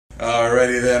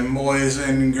Alrighty then, boys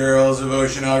and girls of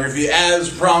Oceanography,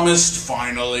 as promised,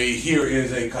 finally, here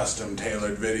is a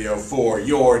custom-tailored video for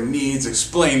your needs,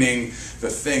 explaining the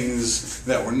things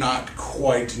that we're not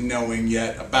quite knowing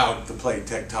yet about the plate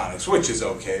tectonics, which is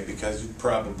okay, because you've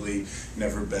probably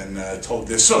never been told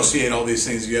to associate all these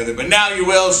things together, but now you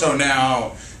will, so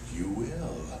now you will.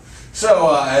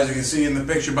 So, as you can see in the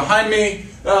picture behind me,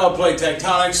 plate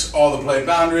tectonics, all the plate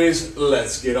boundaries,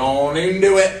 let's get on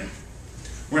into it.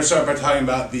 We're going to start by talking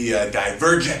about the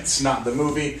divergence, not the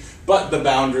movie, but the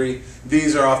boundary.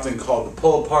 These are often called the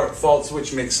pull-apart faults,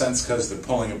 which makes sense because they're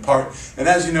pulling apart. And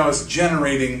as you know, it's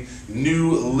generating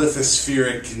new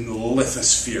lithospheric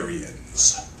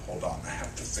lithospherians. Hold on, I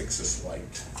have to fix this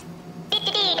light.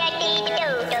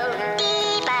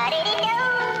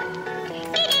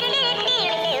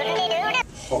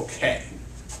 Okay.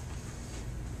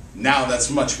 Now that's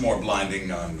much more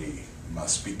blinding on me.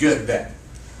 Must be good then.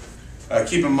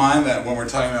 Keep in mind that when we're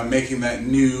talking about making that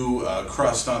new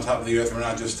crust on top of the earth, we're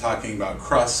not just talking about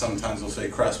crust. Sometimes we'll say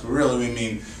crust, but really we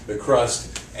mean the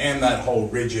crust and that whole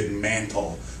rigid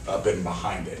mantle up and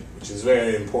behind it, which is a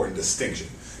very important distinction.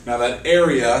 Now that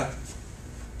area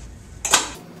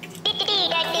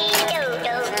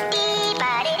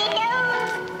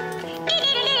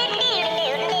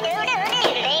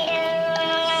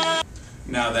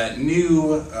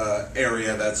new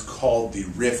area, that's called the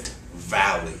Rift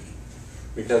Valley,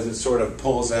 because it sort of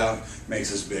pulls out, makes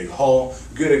this big hole.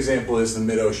 A good example is the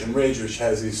mid-ocean ridge, which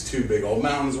has these two big old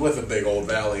mountains with a big old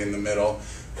valley in the middle,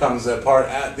 comes apart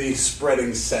at the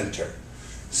spreading center.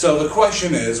 So the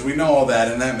question is, we know all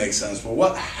that and that makes sense, but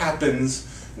what happens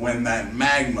when that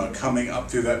magma coming up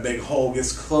through that big hole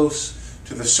gets close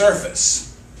to the surface?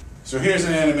 So here's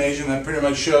an animation that pretty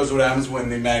much shows what happens when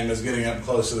the magma is getting up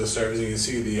close to the surface. You can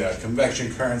see the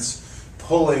convection currents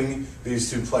pulling these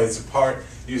two plates apart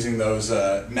using those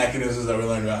mechanisms that we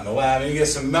learned about in the lab. And you get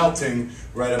some melting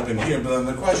right up in here. But then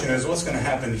the question is, what's going to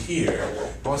happen here?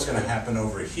 What's going to happen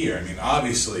over here? I mean,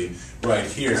 obviously, right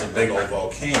here is a big old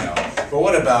volcano. But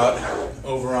what about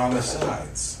over on the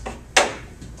sides?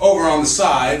 Over on the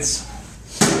sides,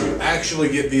 you actually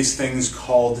get these things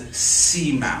called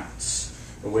seamounts.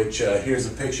 Which, here's a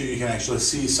picture. You can actually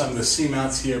see some of the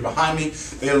seamounts here behind me.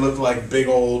 They look like big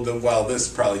old, well, this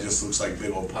probably just looks like big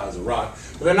old piles of rock.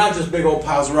 But they're not just big old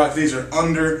piles of rock. These are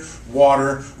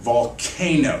underwater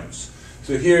volcanoes.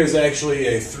 So here is actually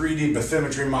a 3D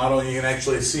bathymetry model. You can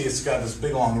actually see it's got this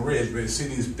big long ridge, but you see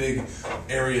these big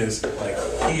areas like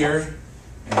here.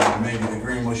 And maybe the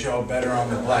green will show better on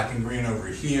the black and green over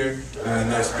here. And a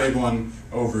nice big one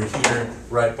over here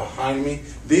right behind me.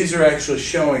 These are actually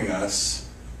showing us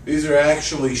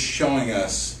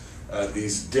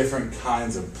these different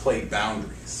kinds of plate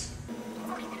boundaries.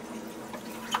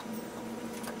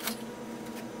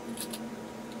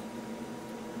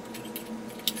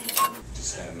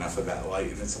 Just had enough of that light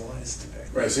in its eyes today.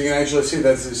 Right, so you can actually see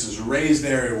that this is a raised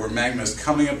area where magma is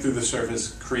coming up through the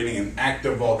surface, creating an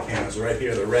active volcano. So right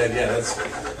here, the red, yeah, that's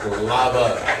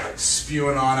lava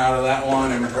spewing on out of that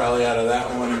one, and probably out of that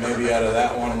one, and maybe out of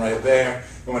that one right there.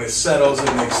 And when it settles,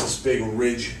 it makes this big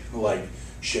ridge-like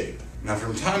shape. Now,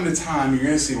 from time to time, you're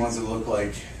going to see ones that look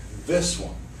like this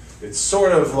one. It's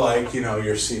sort of like, you know,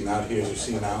 your seamount. Here's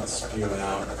your seamount spewing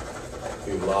out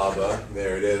through lava.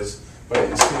 There it is. But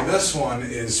you see, this one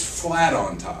is flat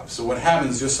on top. So what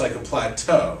happens, just like a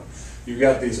plateau, you've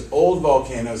got these old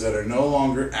volcanoes that are no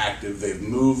longer active. They've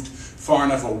moved far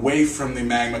enough away from the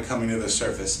magma coming to the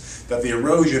surface that the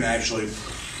erosion actually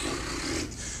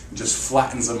just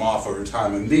flattens them off over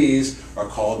time. And these are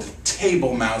called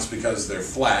table mounts because they're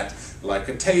flat like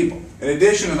a table. In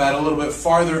addition to that, a little bit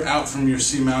farther out from your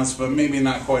seamounts, but maybe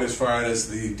not quite as far out as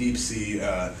the deep sea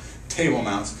table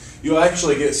mounts, you'll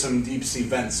actually get some deep sea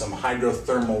vents, some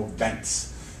hydrothermal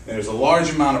vents. And there's a large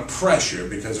amount of pressure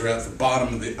because we're at the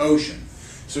bottom of the ocean.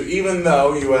 So even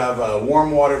though you have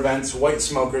warm water vents, white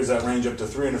smokers that range up to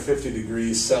 350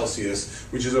 degrees Celsius,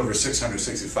 which is over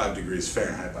 665 degrees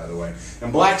Fahrenheit, by the way,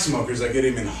 and black smokers that get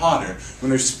even hotter, when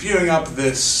they're spewing up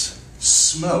this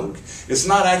smoke, it's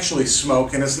not actually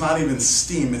smoke and it's not even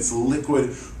steam, it's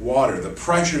liquid water. The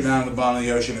pressure down at the bottom of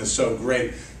the ocean is so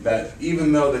great that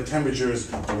even though the temperatures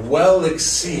well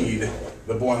exceed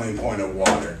the boiling point of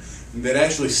water, it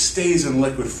actually stays in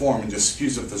liquid form and just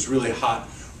spews up this really hot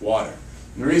water.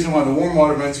 And the reason why the warm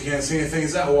water vents you can't see anything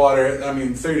is that water, I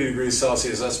mean 30 degrees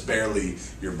Celsius, that's barely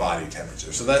your body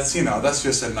temperature. So that's, you know, that's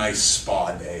just a nice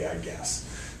spa day, I guess.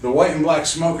 The white and black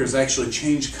smokers actually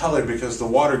change color because the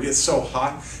water gets so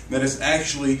hot that it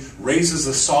actually raises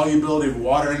the solubility of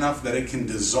water enough that it can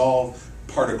dissolve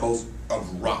particles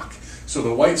of rock. So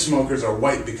the white smokers are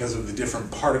white because of the different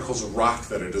particles of rock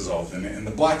that are dissolved in it, and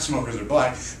the black smokers are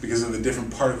black because of the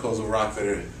different particles of rock that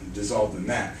are dissolved in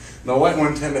that. The white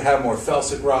one tend to have more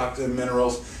felsic rock and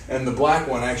minerals, and the black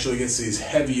one actually gets these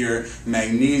heavier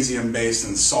magnesium-based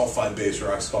and sulfide-based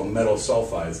rocks called metal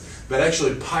sulfides that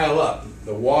actually pile up.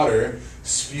 The water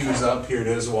spews up, here it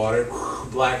is, water,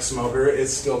 black smoker,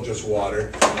 it's still just water,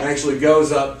 it actually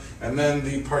goes up, and then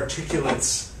the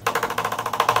particulates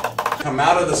come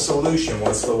out of the solution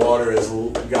once the water has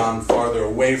gone farther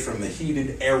away from the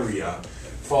heated area,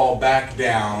 fall back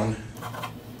down,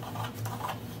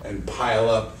 and pile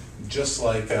up just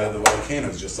like the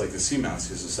volcanoes, just like the seamounts,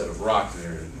 just a set of rock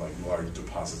there, like large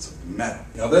deposits of metal.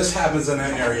 Now this happens in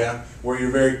an area where you're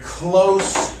very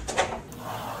close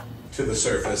to the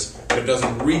surface, but it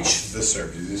doesn't reach the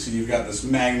surface. You see, you've got this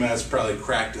magma that's probably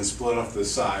cracked and split off to the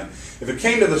side. If it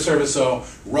came to the surface, though,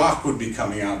 rock would be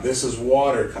coming out. This is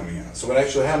water coming out. So what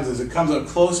actually happens is it comes up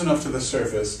close enough to the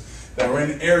surface that we're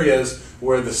in areas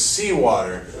where the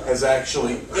seawater has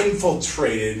actually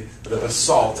infiltrated the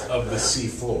basalt of the sea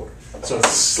floor. So it's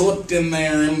slipped in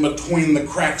there in between the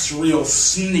cracks real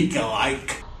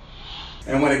sneaky-like.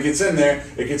 And when it gets in there,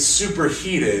 it gets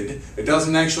superheated. It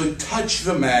doesn't actually touch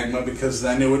the magma because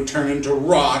then it would turn into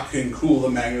rock and cool the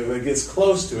magma. But it gets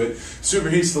close to it,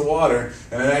 superheats the water,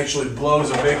 and it actually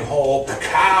blows a big hole,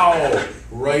 pow,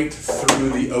 right through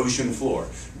the ocean floor.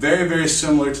 Very, very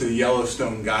similar to the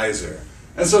Yellowstone geyser.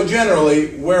 And so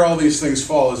generally, where all these things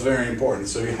fall is very important.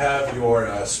 So you have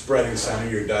your spreading center,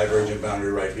 your divergent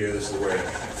boundary right here. This is where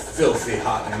filthy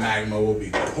hot magma will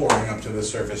be pouring up to the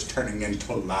surface, turning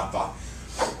into lava.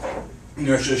 I'm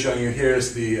actually showing you,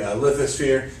 here's the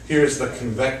lithosphere, here's the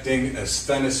convecting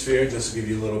asthenosphere, just to give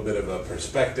you a little bit of a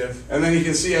perspective. And then you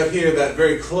can see out here that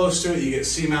very close to it, you get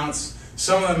seamounts.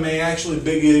 Some of them may actually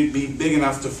be big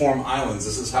enough to form islands.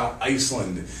 This is how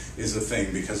Iceland is a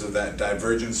thing, because of that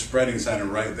divergent spreading center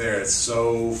right there. It's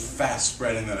so fast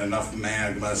spreading that enough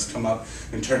magma has come up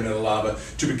and turned into lava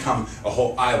to become a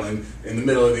whole island. In the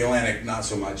middle of the Atlantic, not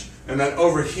so much. And then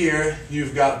over here,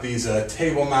 you've got these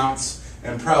table mounts,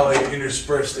 and probably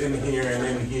interspersed in here and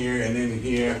in here and in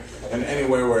here, and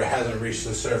anywhere where it hasn't reached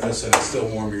the surface and it's still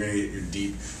warm, you're going to get your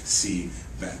deep sea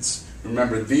vents.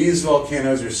 Remember, these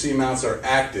volcanoes, your seamounts, are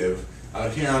active.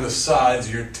 Out here on the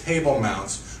sides, your table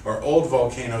mounts are old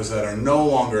volcanoes that are no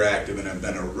longer active and have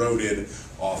been eroded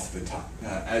off the top.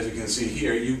 As you can see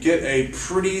here, you get a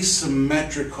pretty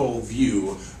symmetrical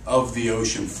view of the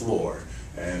ocean floor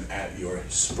and at your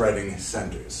spreading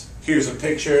centers. Here's a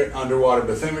picture, underwater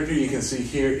bathymetry. You can see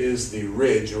here is the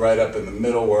ridge right up in the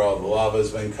middle where all the lava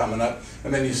has been coming up.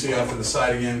 And then you see off to the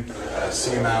side again,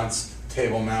 seamounts,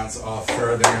 table mounts off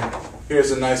further.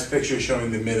 Here's a nice picture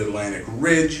showing the Mid-Atlantic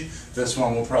Ridge. This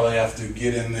one will probably have to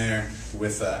get in there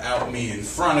without me in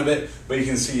front of it. But you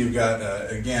can see you've got,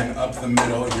 again, up the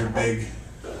middle, your big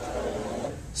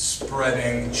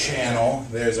spreading channel.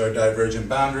 There's our divergent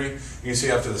boundary. You can see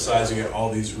up to the sides you get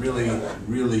all these really,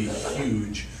 really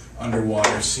huge underwater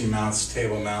seamounts,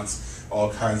 table mounts,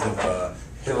 all kinds of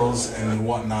hills and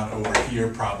whatnot over here,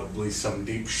 probably some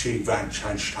deep sea vents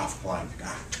and stuff like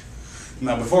that.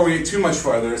 Now, before we get too much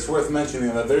farther, it's worth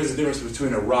mentioning that there is a difference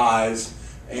between a rise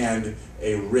and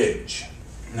a ridge.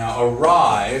 Now, a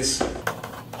rise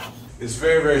is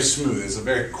very, very smooth. It's a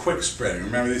very quick spreading.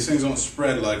 Remember, these things don't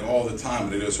spread like all the time,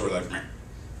 but they do sort of like...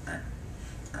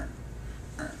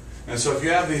 And so if you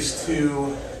have these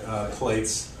two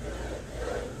plates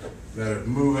that are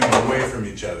moving away from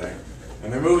each other,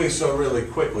 and they're moving so really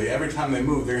quickly, every time they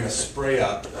move, they're going to spray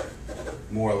up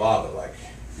more lava, like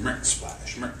murk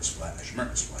splash, murk splash,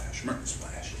 murk splash, murk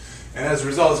splash. And as a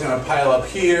result, it's going to pile up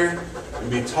here and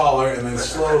be taller and then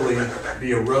slowly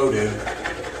be eroded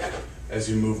as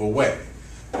you move away.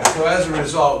 And so as a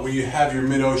result, when you have your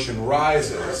mid-ocean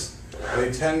rises,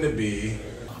 they tend to be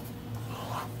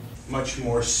much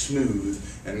more smooth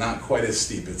and not quite as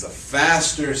steep. It's a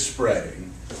faster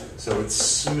spreading, so it's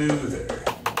smoother.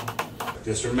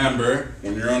 Just remember,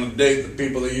 when you're on a date, the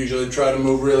people that usually try to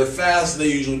move really fast, they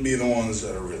usually be the ones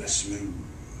that are really smooth.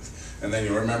 And then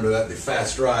you remember that the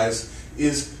fast rise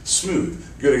is smooth.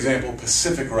 Good example,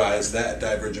 Pacific rise, that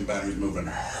divergent boundary is moving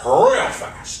real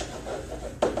fast.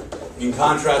 In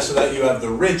contrast to that, you have the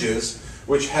ridges,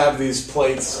 which have these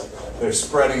plates. They're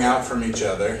spreading out from each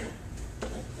other,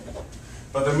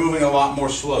 but they're moving a lot more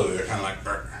slowly. They're kind of like,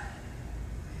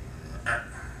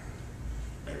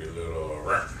 maybe a little,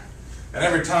 and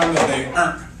every time that they,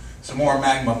 some more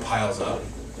magma piles up.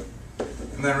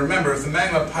 And then remember, if the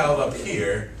magma piled up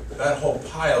here, that whole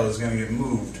pile is going to get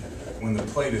moved when the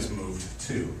plate is moved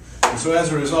too. And so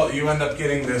as a result, you end up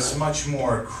getting this much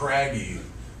more craggy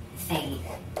thing.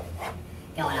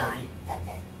 going on.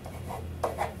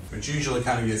 Which usually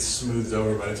kind of gets smoothed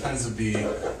over, but it tends to be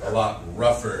a lot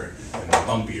rougher and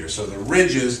bumpier. So the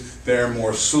ridges, they're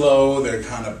more slow, they're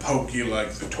kind of pokey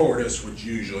like the tortoise, which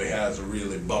usually has a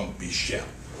really bumpy shell.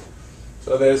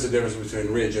 So there's the difference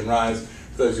between ridge and rise,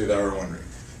 for those of you that were wondering.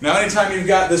 Now anytime you've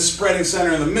got this spreading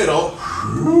center in the middle,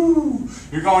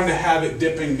 you're going to have it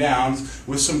dipping down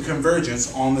with some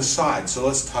convergence on the side. So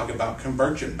let's talk about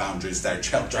convergent boundaries there,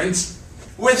 children. With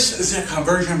the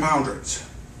convergent boundaries,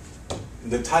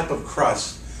 the type of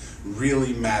crust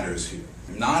really matters here.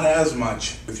 Not as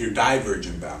much with your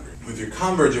divergent boundary. With your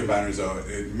convergent boundaries, though,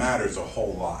 it matters a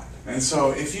whole lot. And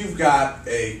so if you've got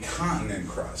a continent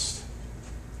crust,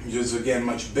 which is again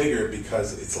much bigger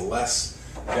because it's less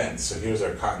dense. So here's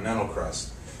our continental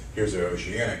crust. Here's our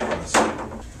oceanic crust.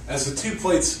 As the two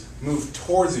plates move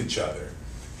towards each other,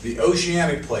 the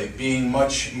oceanic plate being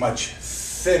much, much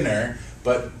thinner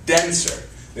but denser.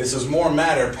 This is more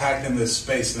matter packed in this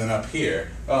space than up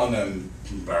here. Well, then,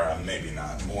 maybe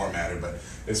not more matter, but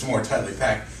it's more tightly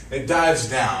packed. It dives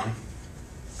down,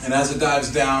 and as it dives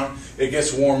down, it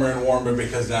gets warmer and warmer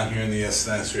because down here in the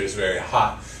atmosphere is very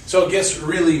hot. So it gets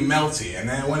really melty, and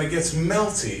then when it gets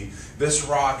melty, this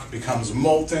rock becomes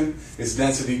molten, its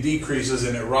density decreases,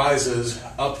 and it rises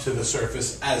up to the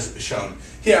surface as shown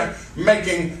here,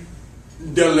 making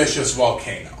delicious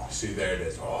volcano. See, there it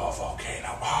is. Oh,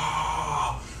 volcano.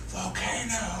 Oh,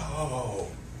 volcano.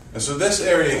 And so this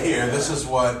area here, this is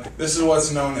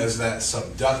what's known as that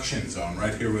subduction zone,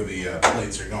 right here where the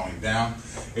plates are going down.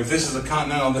 If this is a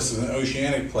continental, this is an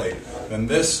oceanic plate, then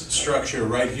this structure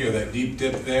right here, that deep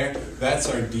dip there, that's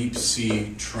our deep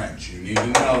sea trench. You need to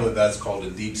know that that's called a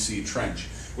deep sea trench.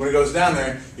 When it goes down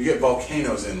there, you get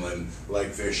volcanoes inland,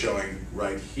 like they're showing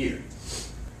right here.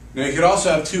 Now you could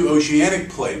also have two oceanic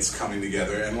plates coming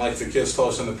together, and like the kids told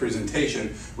us in the presentation,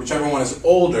 whichever one is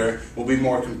older will be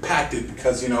more compacted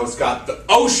because, you know, it's got the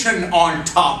ocean on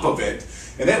top of it,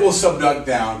 and it will subduct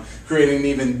down, creating an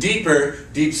even deeper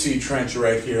deep sea trench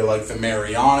right here, like the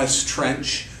Marianas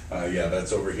Trench. Yeah,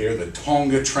 that's over here. The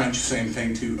Tonga Trench, same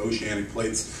thing, two oceanic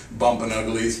plates bumping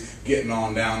uglies, getting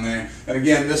on down there. And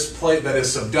again, this plate that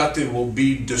is subducted will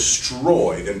be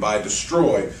destroyed. And by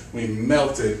destroyed, we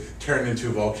melted, turned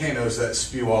into volcanoes that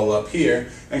spew all up here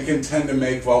and can tend to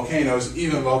make volcanoes,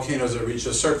 even volcanoes that reach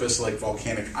the surface, like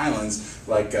volcanic islands,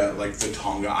 like the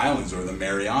Tonga Islands or the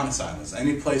Marianas Islands.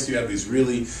 Any place you have these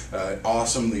really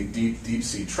awesomely deep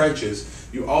sea trenches,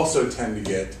 you also tend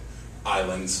to get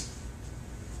islands.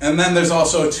 And then there's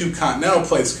also two continental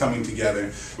plates coming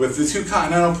together. With the two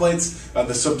continental plates,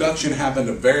 the subduction happened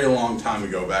a very long time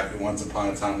ago, back once upon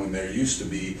a time when there used to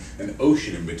be an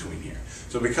ocean in between here.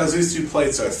 So because these two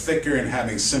plates are thicker and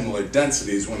having similar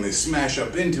densities, when they smash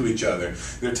up into each other,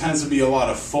 there tends to be a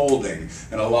lot of folding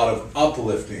and a lot of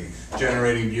uplifting,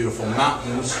 generating beautiful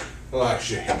mountains, well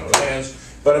actually Himalayas,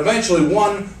 but eventually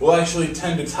one will actually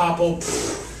tend to topple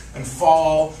and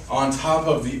fall on top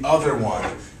of the other one,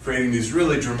 creating these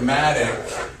really dramatic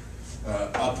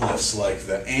uplifts like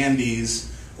the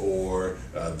Andes or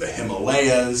the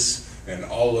Himalayas and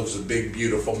all of the big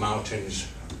beautiful mountains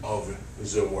of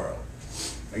the world.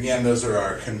 Again, those are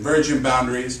our convergent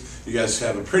boundaries. You guys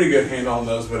have a pretty good handle on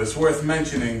those, but it's worth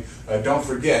mentioning, don't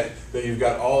forget that you've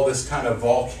got all this kind of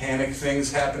volcanic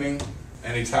things happening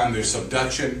anytime there's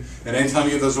subduction, and anytime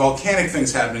you have those volcanic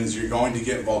things happening, you're going to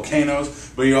get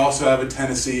volcanoes, but you also have a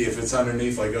tendency, if it's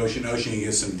underneath like ocean, you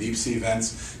get some deep sea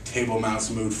vents, table mounts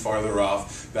moved farther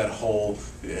off, that whole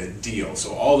deal.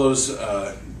 So all those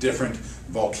different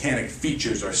volcanic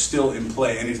features are still in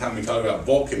play. Anytime we talk about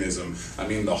volcanism, I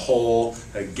mean the whole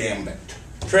gambit.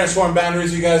 Transform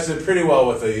boundaries, you guys did pretty well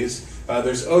with these.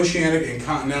 There's oceanic and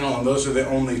continental, and those are the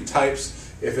only types.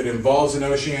 If it involves an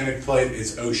oceanic plate,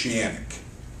 it's oceanic,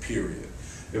 period.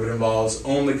 If it involves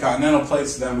only continental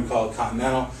plates, then we call it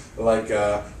continental, like,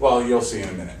 well, you'll see in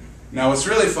a minute. Now, what's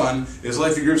really fun is,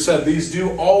 like the group said, these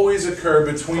do always occur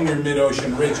between your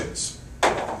mid-ocean ridges.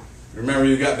 Remember,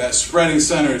 you've got that spreading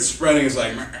center. It's spreading, it's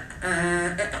like,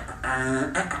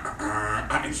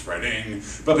 I'm spreading.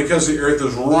 But because the Earth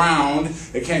is round,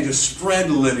 it can't just spread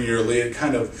linearly. It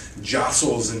kind of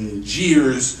jostles and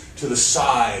jeers to the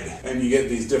side, and you get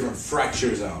these different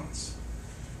fracture zones,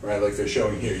 right? Like they're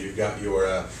showing here. You've got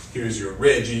your, here's your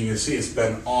ridge, and you can see it's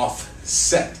been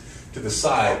offset to the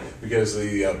side because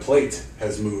the plate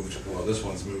has moved. Well, this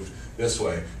one's moved this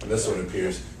way, and this one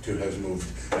appears to have moved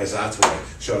as that way,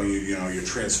 showing you, you know, your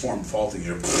transformed faulting,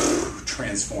 your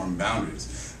transformed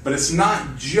boundaries. But it's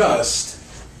not just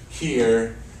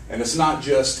here, and it's not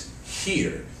just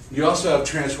here. You also have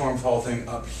transformed faulting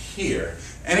up here.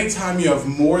 Anytime you have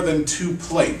more than two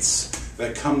plates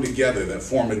that come together, that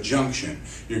form a junction,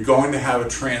 you're going to have a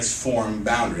transform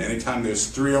boundary. Anytime there's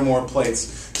 3 or more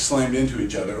plates slammed into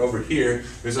each other, over here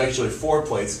there's actually 4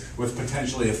 plates with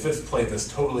potentially a 5th plate that's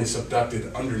totally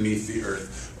subducted underneath the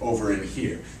Earth over in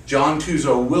here. John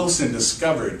Tuzo Wilson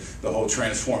discovered the whole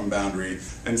transform boundary,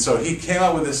 and so he came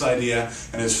up with this idea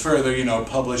and has further,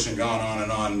 published and gone on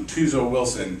and on. Tuzo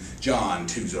Wilson, John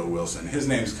Tuzo Wilson. His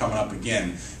name's coming up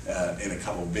again in a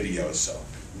couple videos, so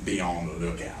be on the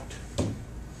lookout.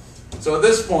 So at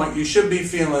this point, you should be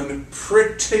feeling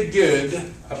pretty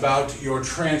good about your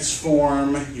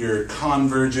transform, your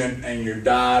convergent, and your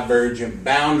divergent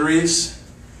boundaries.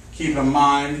 Keep in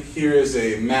mind, here is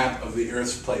a map of the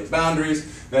Earth's plate boundaries.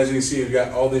 And as you can see, you've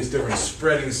got all these different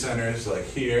spreading centers, like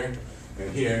here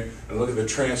and here. And look at the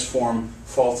transform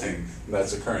faulting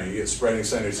that's occurring. You get spreading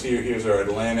centers here. Here's our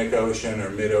Atlantic Ocean or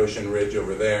mid-ocean ridge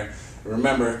over there.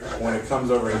 Remember, when it comes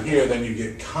over in here, then you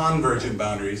get convergent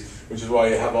boundaries, which is why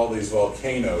you have all these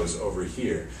volcanoes over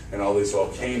here, and all these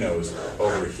volcanoes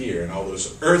over here, and all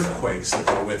those earthquakes that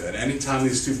go with it. Anytime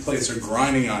these 2 plates are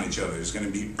grinding on each other, there's going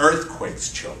to be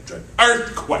earthquakes, children.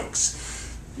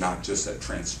 Earthquakes! Not just that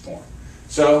transform.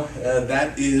 So,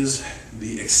 that is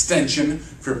the extension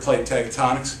for plate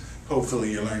tectonics.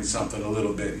 Hopefully you learned something a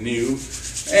little bit new.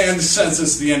 And since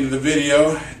it's the end of the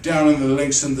video, down in the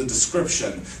links in the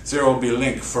description, there will be a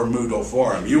link for Moodle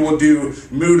Forum. You will do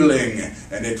Moodling,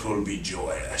 and it will be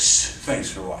joyous.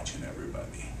 Thanks for watching, everyone.